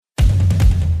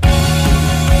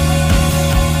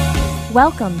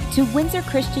Welcome to Windsor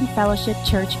Christian Fellowship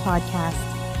Church Podcast.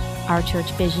 Our church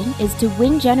vision is to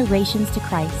win generations to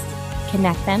Christ,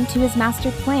 connect them to His master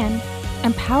plan,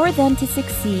 empower them to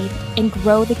succeed, and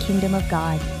grow the kingdom of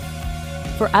God.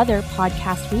 For other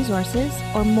podcast resources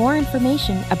or more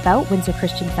information about Windsor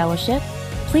Christian Fellowship,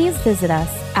 please visit us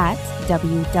at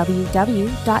www.wcf.ca.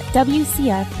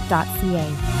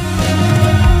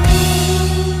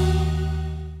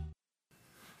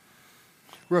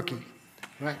 Rookie,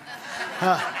 right?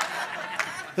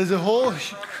 There's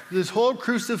this whole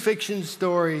crucifixion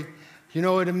story. You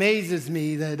know, it amazes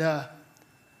me that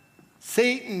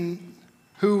Satan,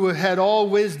 who had all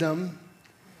wisdom,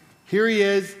 here he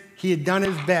is. He had done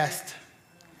his best.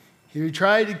 He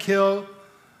tried to kill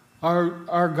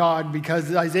our God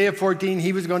because Isaiah 14,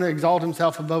 he was going to exalt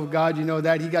himself above God. You know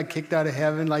that. He got kicked out of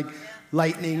heaven like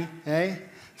lightning. Eh?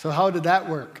 So how did that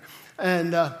work?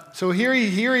 And so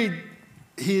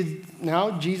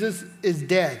now Jesus is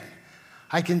dead.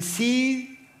 I can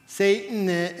see Satan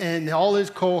and all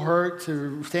his cohorts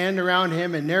stand around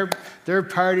him, and they're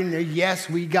partying. Yes,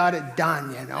 we got it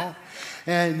done, you know.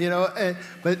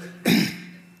 But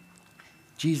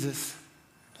Jesus,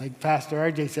 like Pastor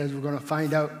RJ says, we're going to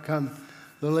find out come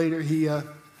a little later, he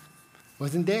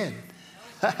wasn't dead.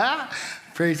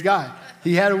 Praise God.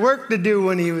 He had work to do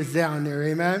when he was down there,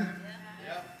 amen?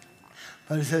 Yeah.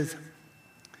 But it says,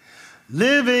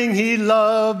 living, he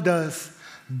loved us.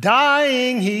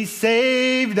 Dying, he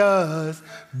saved us.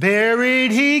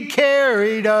 Buried, he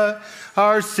carried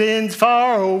our sins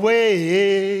far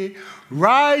away.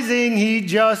 Rising, he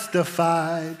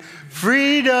justified.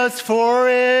 Freed us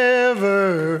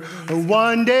forever.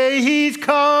 One day he's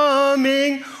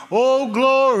coming. Oh,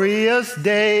 glorious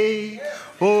day.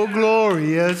 Oh,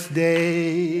 glorious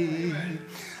day.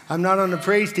 I'm not on the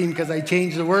praise team because I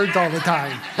change the words all the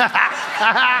time.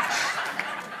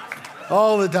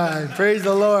 All the time. Praise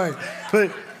the Lord.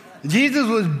 But Jesus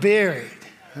was buried.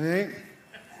 Right?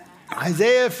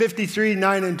 Isaiah 53,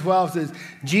 9 and 12 says,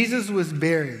 Jesus was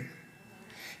buried.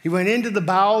 He went into the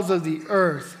bowels of the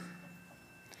earth.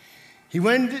 He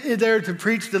went there to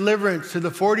preach deliverance to the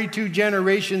 42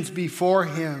 generations before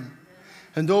him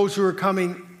and those who are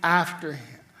coming after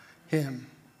him.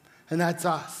 And that's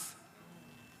us.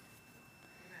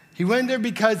 He went there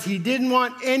because he didn't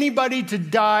want anybody to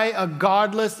die a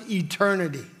godless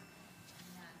eternity.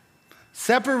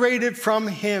 Separated from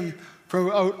him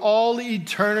for all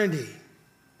eternity.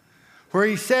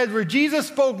 Where Jesus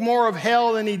spoke more of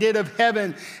hell than he did of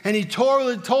heaven. And he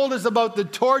told us about the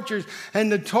tortures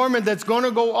and the torment that's going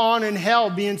to go on in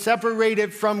hell, being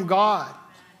separated from God.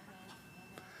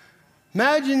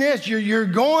 Imagine this, you're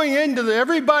going into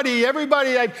everybody,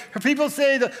 like people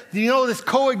say that, this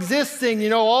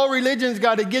coexisting, all religions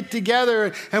got to get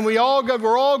together and we're all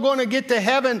going to get to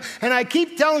heaven. And I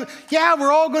keep telling them, yeah,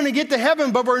 we're all going to get to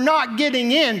heaven, but we're not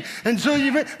getting in. And so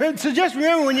just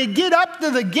remember, when you get up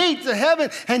to the gates of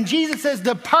heaven and Jesus says,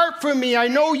 depart from me, I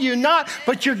know you not,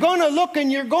 but you're going to look and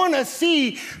you're going to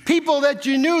see people that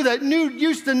you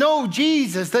used to know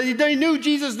Jesus, that they knew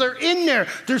Jesus, they're in there.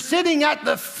 They're sitting at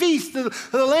the feast of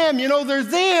the Lamb, they're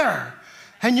there.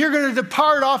 And you're going to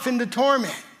depart off into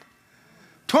torment.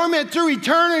 Torment through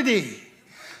eternity.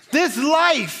 This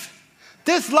life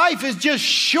is just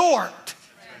short.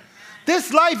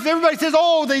 This life, everybody says,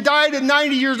 oh, they died at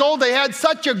 90 years old. They had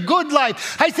such a good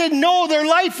life. I said, no, their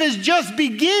life is just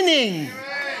beginning.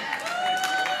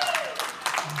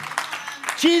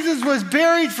 Jesus was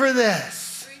buried for this.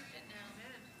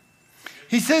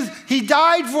 He says he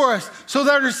died for us so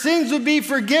that our sins would be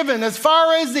forgiven. As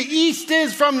far as the east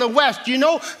is from the west, you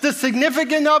know the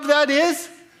significance of that is?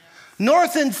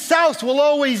 North and south will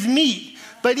always meet,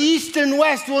 but east and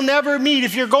west will never meet.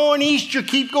 If you're going east, you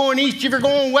keep going east. If you're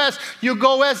going west, you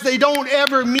go west. They don't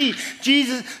ever meet.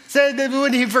 Jesus said that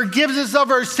when he forgives us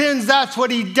of our sins, that's what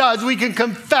he does. We can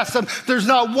confess them. There's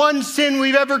not one sin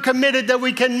we've ever committed that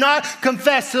we cannot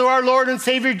confess to our Lord and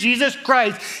Savior Jesus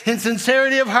Christ in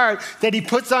sincerity of heart that he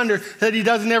puts under, that he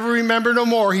doesn't ever remember no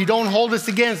more. He don't hold us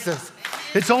against us.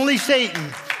 It's only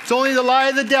Satan. It's only the lie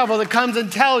of the devil that comes and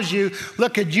tells you,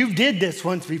 look, you did this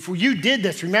once before. You did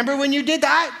this. Remember when you did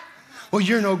that? Well,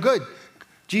 you're no good.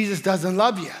 Jesus doesn't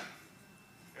love you.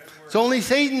 It's only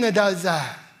Satan that does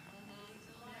that.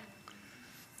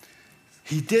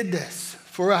 He did this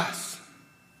for us.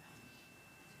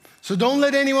 So don't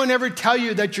let anyone ever tell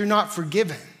you that you're not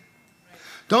forgiven.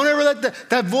 Don't ever let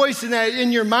that voice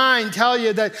in your mind tell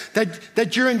you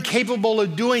that you're incapable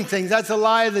of doing things. That's a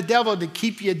lie of the devil to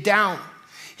keep you down.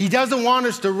 He doesn't want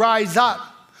us to rise up.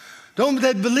 Don't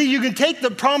believe you can take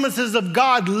the promises of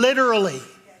God literally.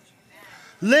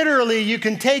 Literally, you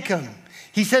can take them.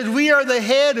 He says we are the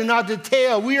head and not the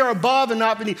tail. We are above and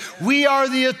not beneath. We are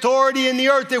the authority in the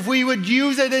earth if we would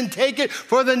use it and take it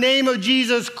for the name of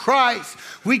Jesus Christ.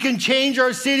 We can change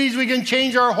our cities. We can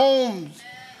change our homes.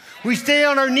 We stay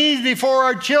on our knees before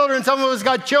our children. Some of us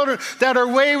got children that are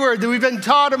wayward, that we've been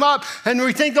taught them up, and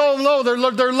we think, oh no,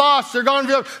 they're lost, they're gone.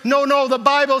 No, the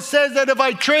Bible says that if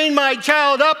I train my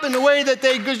child up in the way that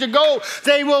they should go,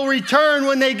 they will return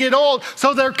when they get old.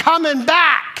 So they're coming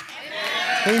back.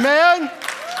 Amen?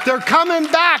 They're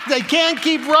coming back. They can't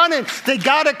keep running. They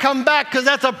got to come back because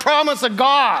that's a promise of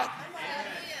God.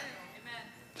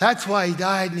 That's why he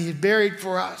died and he is buried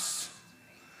for us.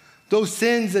 Those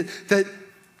sins that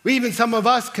even some of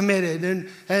us committed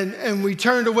and we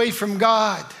turned away from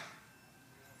God.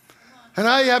 And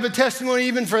I have a testimony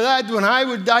even for that when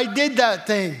I did that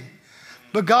thing.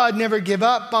 But God never gave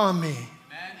up on me.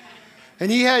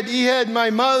 And he had my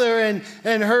mother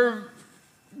and her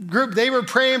group, they were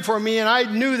praying for me, and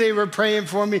I knew they were praying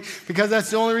for me because that's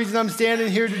the only reason I'm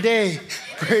standing here today.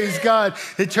 Praise God.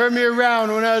 It turned me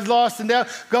around when I was lost and down.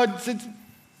 God said,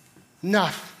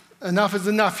 enough. Enough is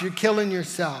enough. You're killing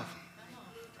yourself.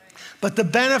 But the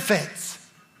benefits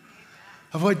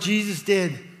of what Jesus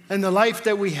did and the life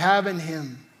that we have in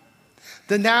him,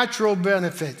 the natural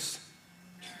benefits.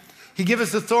 He gave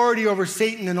us authority over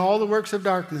Satan and all the works of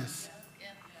darkness.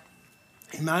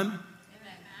 Amen?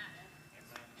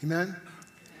 Amen?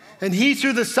 And he,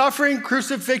 through the suffering,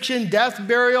 crucifixion, death,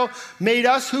 burial, made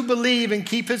us who believe and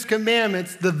keep his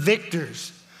commandments the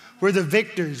victors. We're the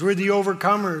victors. We're the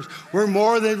overcomers. We're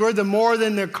more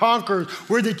than the conquerors.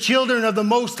 We're the children of the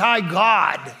Most High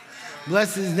God.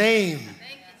 Bless his name.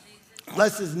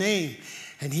 Bless his name.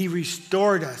 And he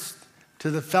restored us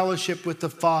to the fellowship with the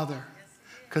Father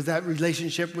because that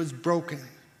relationship was broken.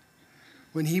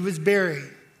 When he was buried,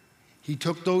 he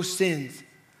took those sins.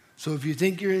 So if you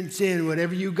think you're in sin,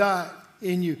 whatever you got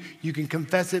in you, you can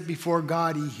confess it before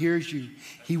God. He hears you.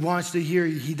 He wants to hear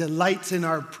you. He delights in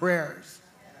our prayers.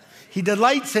 He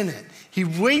delights in it. He's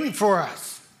waiting for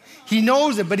us. He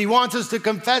knows it, but he wants us to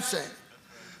confess it.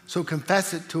 So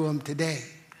confess it to him today.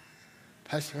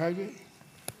 Pastor Harvey,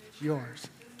 it's yours.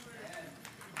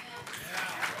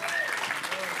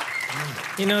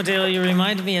 You know, Dale, you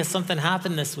reminded me of something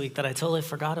happened this week that I totally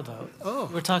forgot about.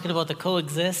 Oh. We're talking about the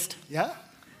coexist. Yeah?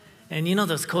 And you know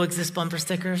those coexist bumper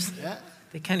stickers? Yeah.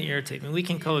 They kind of irritate me. We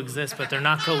can coexist, but they're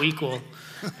not co-equal.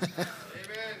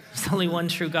 There's only one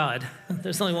true God.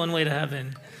 There's only one way to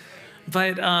heaven.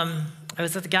 But I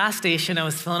was at the gas station. I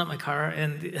was filling up my car,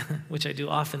 and which I do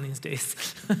often these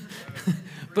days.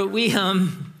 But we,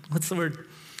 what's the word?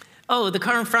 Oh, the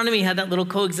car in front of me had that little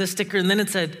coexist sticker, and then it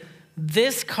said,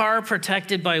 "This car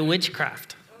protected by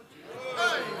witchcraft."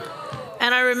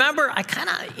 And I remember I kind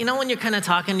of, you know, when you're kind of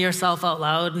talking to yourself out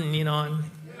loud and, you know, I'm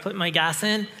putting my gas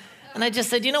in, and I just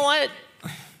said, you know what?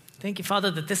 Thank you, Father,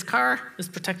 that this car is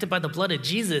protected by the blood of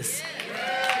Jesus.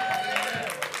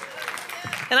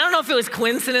 And I don't know if it was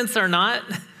coincidence or not,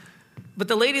 but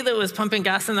the lady that was pumping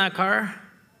gas in that car,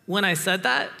 when I said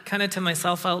that, kind of to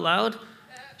myself out loud,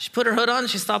 she put her hood on,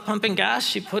 she stopped pumping gas,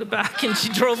 she put it back, and she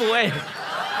drove away.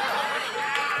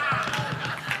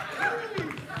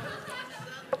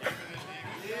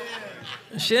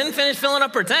 She didn't finish filling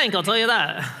up her tank, I'll tell you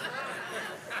that.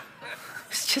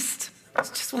 It's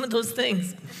just one of those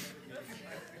things.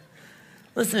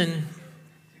 Listen,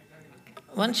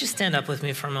 why don't you stand up with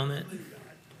me for a moment?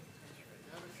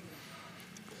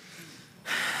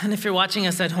 And if you're watching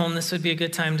us at home, this would be a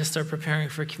good time to start preparing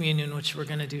for communion, which we're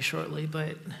going to do shortly.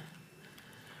 But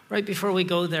right before we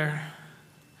go there,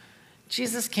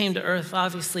 Jesus came to earth.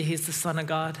 Obviously, he's the Son of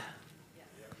God.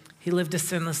 He lived a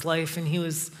sinless life, and he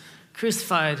was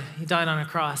crucified. He died on a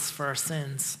cross for our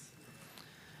sins.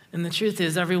 And the truth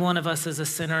is, every one of us is a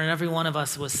sinner, and every one of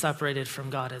us was separated from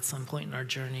God at some point in our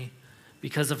journey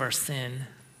because of our sin.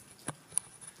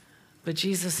 But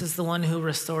Jesus is the one who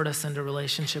restored us into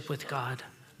relationship with God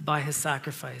by his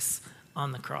sacrifice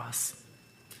on the cross.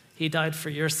 He died for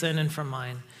your sin and for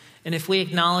mine. And if we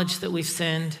acknowledge that we've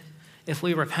sinned, if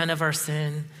we repent of our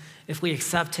sin, if we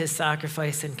accept his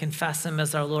sacrifice and confess him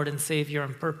as our Lord and Savior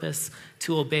on purpose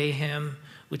to obey him,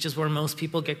 which is where most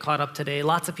people get caught up today.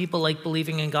 Lots of people like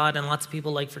believing in God, and lots of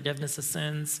people like forgiveness of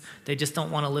sins. They just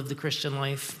don't want to live the Christian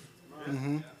life.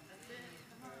 Mm-hmm.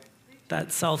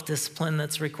 That self-discipline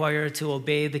that's required to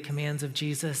obey the commands of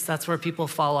Jesus, that's where people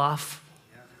fall off.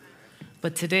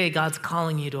 But today, God's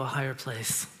calling you to a higher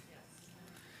place.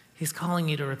 He's calling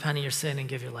you to repent of your sin and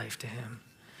give your life to him.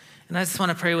 And I just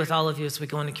want to pray with all of you as we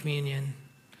go into communion,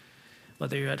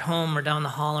 whether you're at home or down the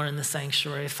hall or in the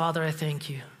sanctuary. Father, I thank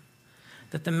you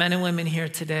that the men and women here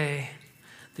today,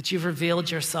 that you've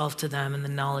revealed yourself to them in the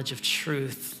knowledge of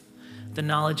truth, the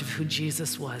knowledge of who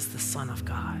Jesus was, the Son of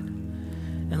God.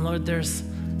 And Lord, there's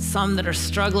some that are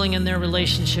struggling in their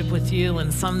relationship with you,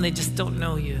 and some they just don't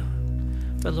know you.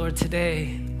 But Lord,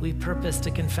 today we purpose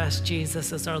to confess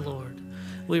Jesus as our Lord.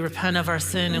 We repent of our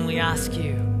sin and we ask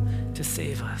you to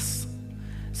save us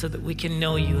so that we can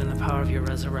know you in the power of your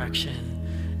resurrection.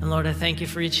 And Lord, I thank you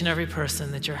for each and every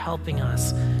person that you're helping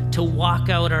us to walk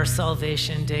out our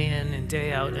salvation day in and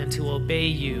day out and to obey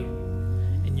you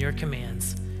in your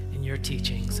commands, in your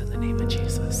teachings, in the name of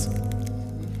Jesus.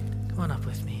 Come on up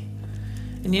with me.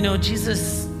 And you know,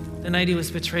 Jesus, the night he was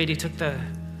betrayed, he took the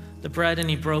bread and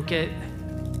he broke it.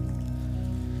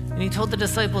 And he told the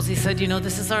disciples, he said, you know,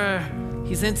 this is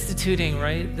he's instituting,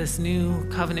 right, this new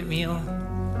covenant meal.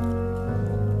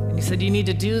 And he said, you need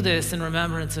to do this in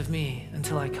remembrance of me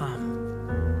until I come.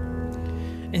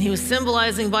 And he was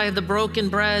symbolizing by the broken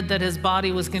bread that his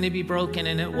body was going to be broken,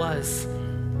 and it was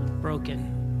broken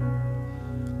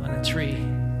on a tree.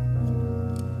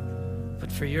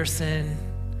 But for your sin,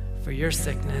 for your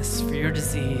sickness, for your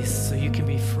disease, so you can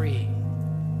be free.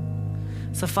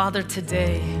 So Father,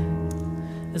 today,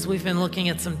 as we've been looking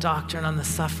at some doctrine on the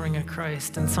suffering of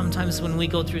Christ, and sometimes when we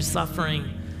go through suffering,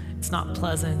 it's not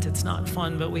pleasant, it's not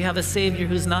fun, but we have a Savior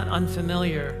who's not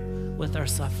unfamiliar with our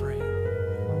suffering.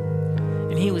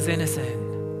 And he was innocent.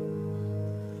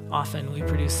 Often we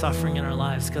produce suffering in our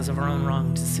lives because of our own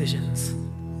wrong decisions.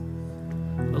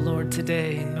 But Lord,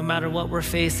 today, no matter what we're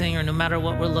facing or no matter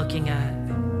what we're looking at,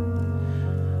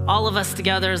 all of us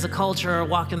together as a culture are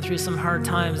walking through some hard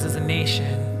times as a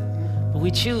nation. But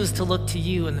we choose to look to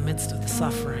you in the midst of the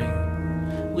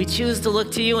suffering. We choose to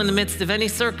look to you in the midst of any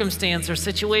circumstance or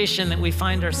situation that we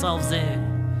find ourselves in.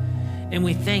 And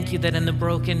we thank you that in the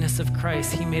brokenness of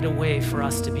Christ, he made a way for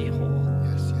us to be whole.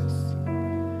 Yes,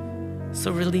 yes.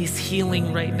 So release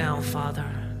healing right now, Father.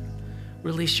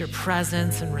 Release your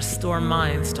presence and restore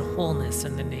minds to wholeness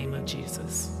in the name of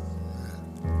Jesus.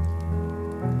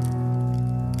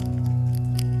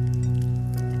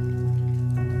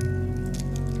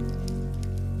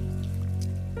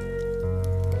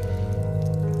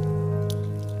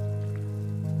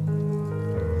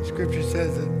 Scripture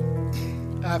says that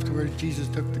afterwards Jesus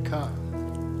took the cup.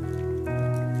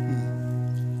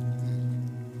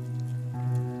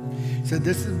 He said,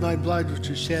 this is my blood which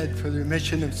is shed for the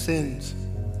remission of sins.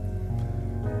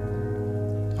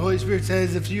 The Holy Spirit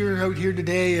says, if you're out here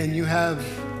today and you have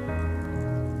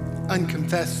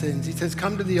unconfessed sins, he says,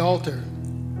 come to the altar.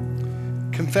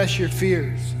 Confess your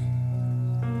fears.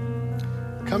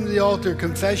 Come to the altar,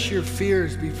 confess your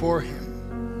fears before him.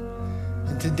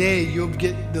 Today you'll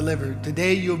get delivered.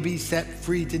 Today you'll be set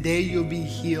free. Today you'll be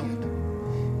healed.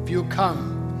 If you'll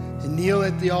come and kneel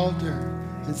at the altar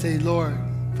and say, Lord,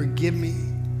 forgive me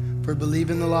for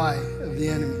believing the lie of the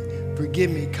enemy. Forgive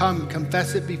me. Come,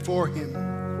 confess it before him.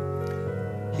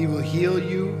 He will heal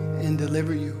you and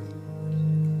deliver you.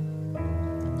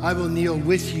 I will kneel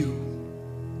with you.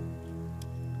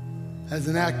 As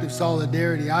an act of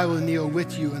solidarity, I will kneel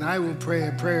with you and I will pray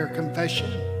a prayer of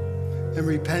confession and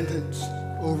repentance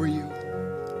over you.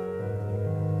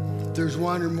 If there's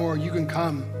one or more, you can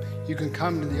come to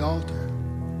the altar.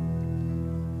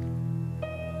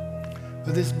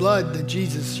 But this blood that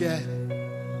Jesus shed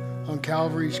on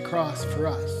Calvary's cross for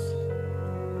us,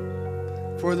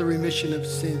 for the remission of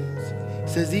sins, he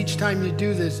says each time you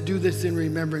do this in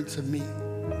remembrance of me.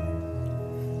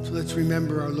 So let's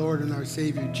remember our Lord and our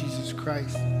Savior, Jesus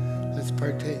Christ. Let's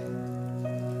partake.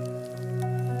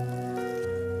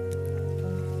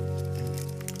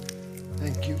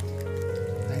 Thank you.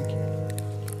 Thank you.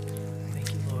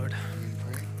 Thank you, Lord.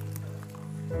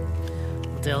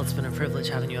 Well, Dale, it's been a privilege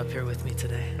having you up here with me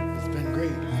today. It's been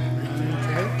great.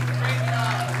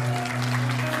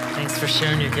 Thanks for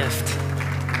sharing your gift.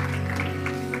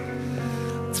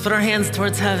 Let's put our hands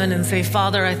towards heaven and say,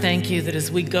 Father, I thank you that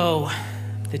as we go,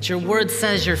 that your word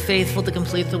says you're faithful to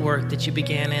complete the work that you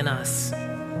began in us.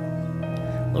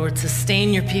 Lord,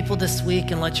 sustain your people this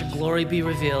week and let your glory be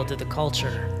revealed to the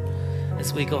culture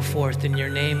as we go forth in your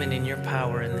name and in your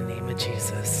power in the name of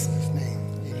Jesus. In his name,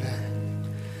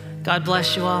 amen. God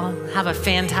bless you all. Have a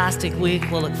fantastic week.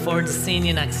 We'll look forward to seeing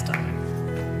you next time.